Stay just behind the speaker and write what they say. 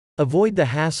Avoid the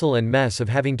hassle and mess of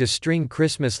having to string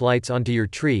Christmas lights onto your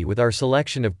tree with our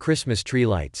selection of Christmas tree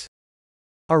lights.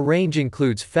 Our range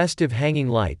includes festive hanging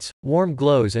lights, warm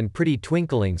glows and pretty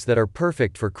twinklings that are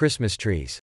perfect for Christmas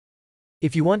trees.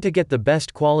 If you want to get the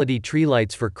best quality tree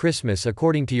lights for Christmas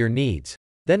according to your needs,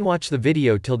 then watch the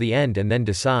video till the end and then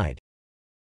decide.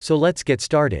 So let's get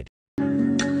started.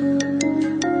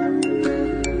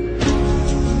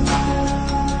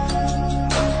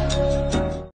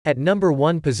 At number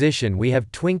 1 position we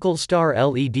have Twinkle Star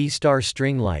LED Star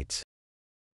String Lights.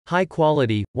 High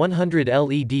quality, 100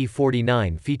 LED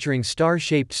 49 featuring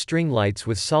star-shaped string lights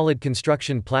with solid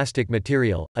construction plastic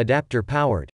material, adapter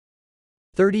powered.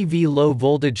 30V low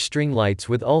voltage string lights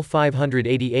with UL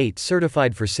 588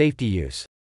 certified for safety use.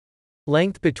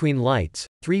 Length between lights,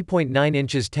 3.9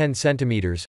 inches 10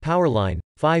 centimeters, power line,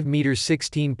 5 meters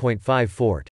 16.5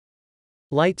 fort.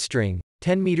 Light string,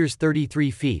 10 meters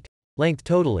 33 feet. Length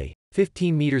totally,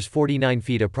 15 meters 49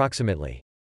 feet approximately.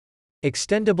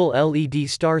 Extendable LED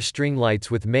star string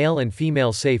lights with male and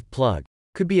female safe plug,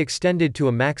 could be extended to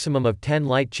a maximum of 10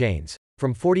 light chains,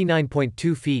 from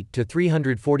 49.2 feet to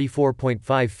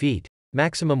 344.5 feet,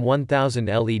 maximum 1000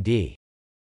 LED.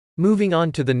 Moving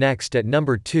on to the next at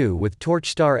number 2 with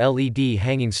TORCHSTAR LED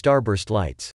Hanging Starburst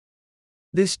Lights.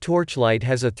 This torch light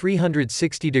has a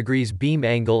 360 degrees beam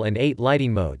angle and 8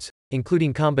 lighting modes,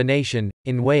 including combination,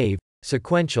 in wave,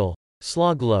 sequential,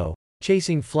 slaw glow,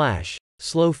 chasing flash,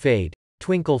 slow fade,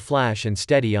 twinkle flash and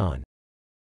steady on.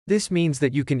 This means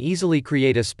that you can easily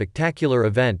create a spectacular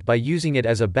event by using it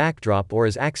as a backdrop or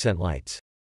as accent lights.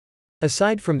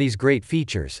 Aside from these great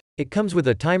features, it comes with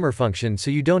a timer function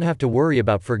so you don't have to worry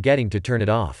about forgetting to turn it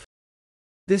off.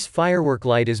 This firework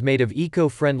light is made of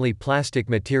eco-friendly plastic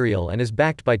material and is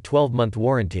backed by 12-month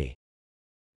warranty.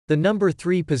 The number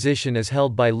 3 position is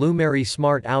held by Lumary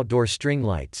Smart Outdoor String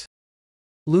Lights.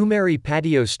 Lumary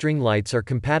patio string lights are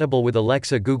compatible with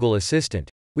Alexa Google Assistant,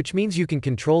 which means you can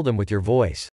control them with your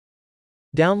voice.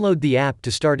 Download the app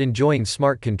to start enjoying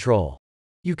smart control.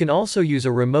 You can also use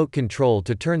a remote control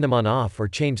to turn them on off or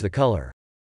change the color.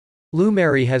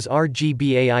 Lumary has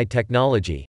RGB AI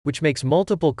technology, which makes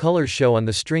multiple colors show on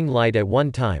the string light at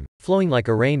one time, flowing like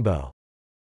a rainbow.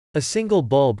 A single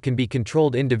bulb can be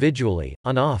controlled individually,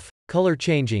 on-off, color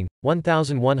changing,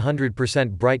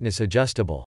 1100% brightness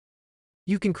adjustable.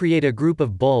 You can create a group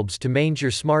of bulbs to mange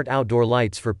your smart outdoor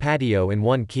lights for patio in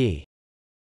one key.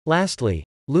 Lastly,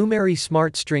 Lumary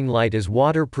Smart String Light is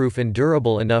waterproof and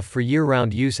durable enough for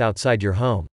year-round use outside your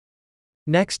home.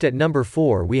 Next at number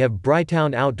 4 we have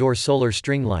Brightown Outdoor Solar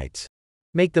String Lights.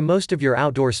 Make the most of your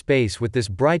outdoor space with this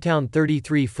Brightown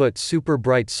 33-foot super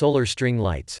bright solar string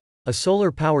lights. A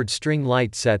solar-powered string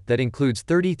light set that includes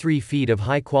 33 feet of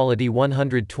high-quality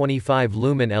 125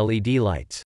 lumen LED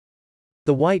lights.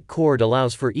 The white cord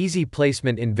allows for easy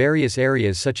placement in various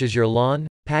areas such as your lawn,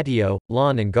 patio,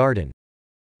 lawn and garden.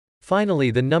 Finally,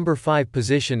 the number 5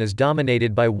 position is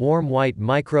dominated by warm white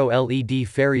micro LED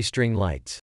fairy string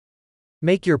lights.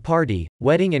 Make your party,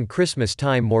 wedding and Christmas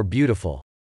time more beautiful.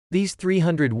 These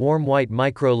 300 warm white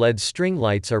micro LED string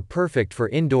lights are perfect for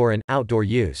indoor and outdoor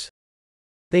use.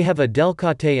 They have a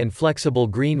delicate and flexible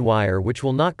green wire which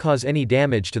will not cause any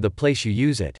damage to the place you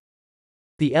use it.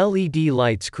 The LED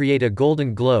lights create a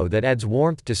golden glow that adds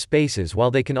warmth to spaces, while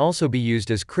they can also be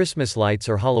used as Christmas lights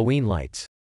or Halloween lights.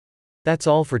 That's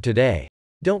all for today.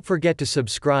 Don't forget to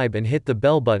subscribe and hit the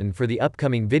bell button for the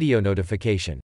upcoming video notification.